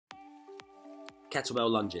Kettlebell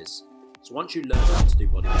lunges. So once you learn how to do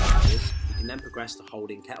bodyweight lunges, you can then progress to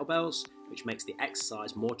holding kettlebells, which makes the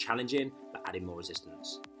exercise more challenging but adding more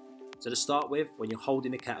resistance. So to start with, when you're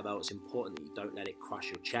holding the kettlebell, it's important that you don't let it crush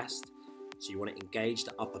your chest. So you want to engage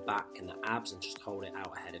the upper back and the abs and just hold it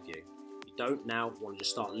out ahead of you. You don't now want to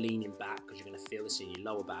just start leaning back because you're going to feel this in your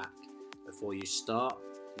lower back before you start,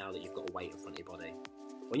 now that you've got a weight in front of your body.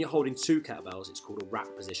 When you're holding two kettlebells, it's called a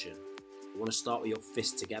rack position. You want to start with your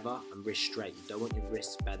fists together and wrists straight. You don't want your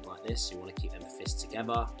wrists bent like this, so you want to keep them fists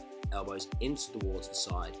together, elbows into towards the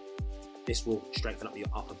side. This will strengthen up your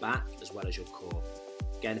upper back as well as your core.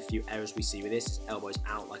 Again, a few errors we see with this is elbows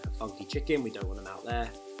out like a funky chicken. We don't want them out there.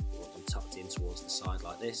 We want them tucked in towards the side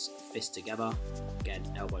like this, fists together. Again,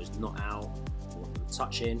 elbows not out. We want them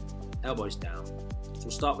touching, elbows down. So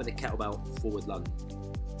we'll start with the kettlebell forward lunge.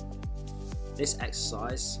 This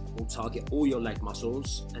exercise will target all your leg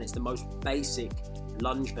muscles, and it's the most basic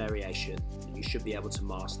lunge variation that you should be able to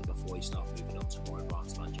master before you start moving on to more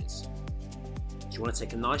advanced lunges. So you want to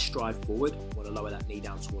take a nice stride forward. You want to lower that knee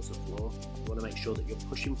down towards the floor. You want to make sure that you're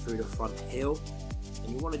pushing through the front heel,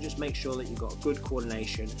 and you want to just make sure that you've got good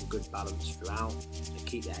coordination and good balance throughout to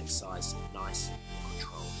keep the exercise nice and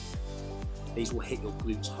controlled. These will hit your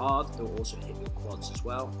glutes hard. They'll also hit your quads as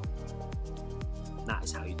well. And that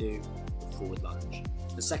is how you do forward lunge.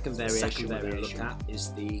 The second variation we're going to look at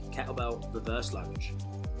is the kettlebell reverse lunge.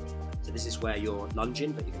 So this is where you're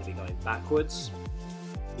lunging, but you're going to be going backwards.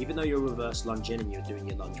 Even though you're reverse lunging and you're doing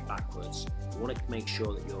your lunge backwards, you want to make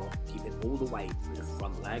sure that you're keeping all the weight through the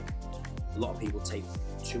front leg. A lot of people take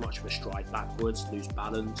too much of a stride backwards, lose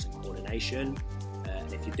balance and coordination.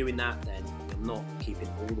 And if you're doing that, then you're not keeping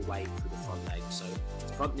all the weight through the front leg. So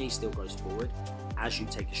the front knee still goes forward as you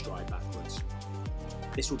take a stride backwards.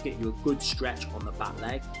 This will get you a good stretch on the back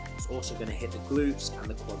leg. It's also going to hit the glutes and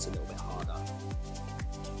the quads a little bit harder.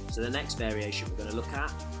 So the next variation we're going to look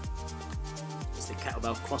at is the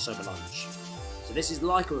kettlebell crossover lunge. So this is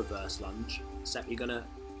like a reverse lunge, except you're going to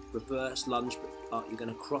reverse lunge, but you're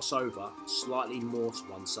going to cross over slightly more to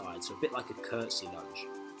one side, so a bit like a curtsy lunge.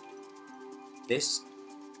 This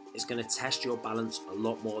is going to test your balance a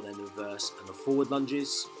lot more than the reverse and the forward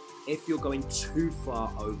lunges. If you're going too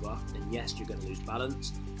far over, then yes, you're going to lose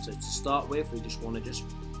balance. So to start with, we just want to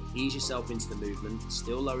ease yourself into the movement,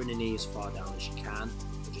 still lowering the knee as far down as you can,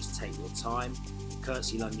 but just take your time.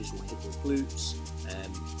 Curtsy lunges will hit your glutes,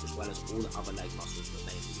 as well as all the other leg muscles, but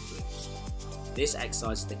mainly the glutes. This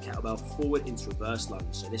exercise is the kettlebell forward into reverse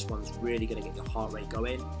lunge. So this one's really going to get your heart rate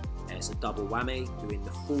going. It's a double whammy, doing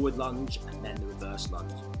the forward lunge and then the reverse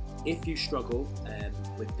lunge. If you struggle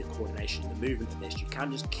with the coordination and the movement of this, you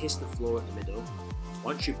can just kiss the floor at the middle.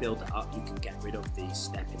 Once you build it up, you can get rid of the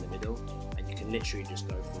step in the middle, and you can literally just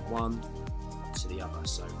go from one to the other.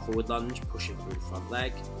 So forward lunge, pushing through the front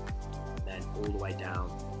leg, then all the way down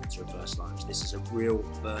to reverse lunge. This is a real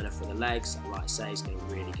burner for the legs, and like I say, it's going to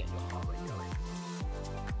really get your heart rate going.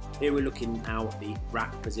 Here we're looking now at the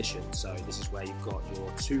rack position. So this is where you've got your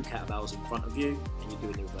two kettlebells in front of you and you're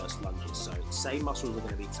doing the reverse lunges. So the same muscles are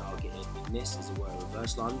going to be targeted in this as they were a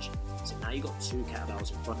reverse lunge. So now you've got two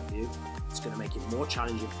kettlebells in front of you. It's going to make it more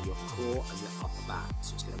challenging for your core and your upper back.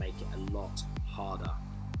 So it's going to make it a lot harder.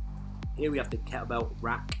 Here we have the kettlebell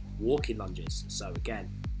rack walking lunges. So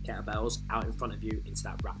again, kettlebells out in front of you into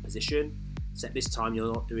that rack position. Except this time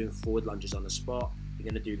you're not doing forward lunges on the spot. You're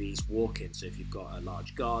going to do these walking. So if you've got a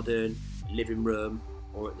large garden, living room,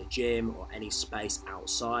 or at the gym, or any space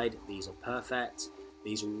outside, these are perfect.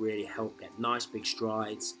 These will really help get nice big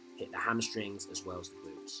strides, hit the hamstrings as well as the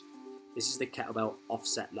glutes. This is the kettlebell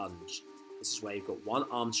offset lunge. This is where you've got one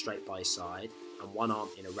arm straight by your side and one arm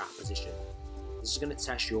in a rack position. This is going to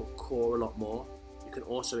test your core a lot more. You can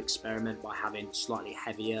also experiment by having slightly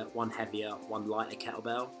heavier, one lighter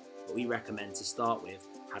kettlebell, but we recommend to start with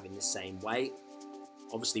having the same weight.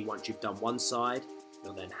 Obviously, once you've done one side,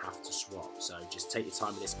 you'll then have to swap. So just take your time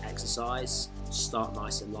with this exercise, start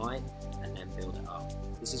nice and light, and then build it up.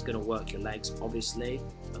 This is going to work your legs, obviously,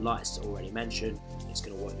 but like I already mentioned, it's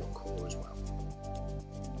going to work your core as well.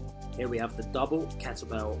 Here we have the double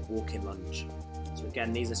kettlebell walking lunge. So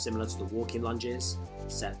again, these are similar to the walking lunges,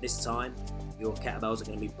 except this time, your kettlebells are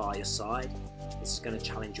going to be by your side. This is going to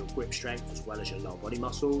challenge your grip strength as well as your lower body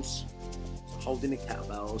muscles. So holding the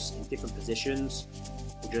kettlebells in different positions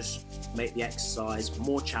will just make the exercise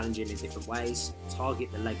more challenging in different ways,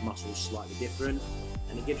 target the leg muscles slightly different,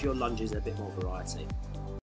 and it gives your lunges a bit more variety.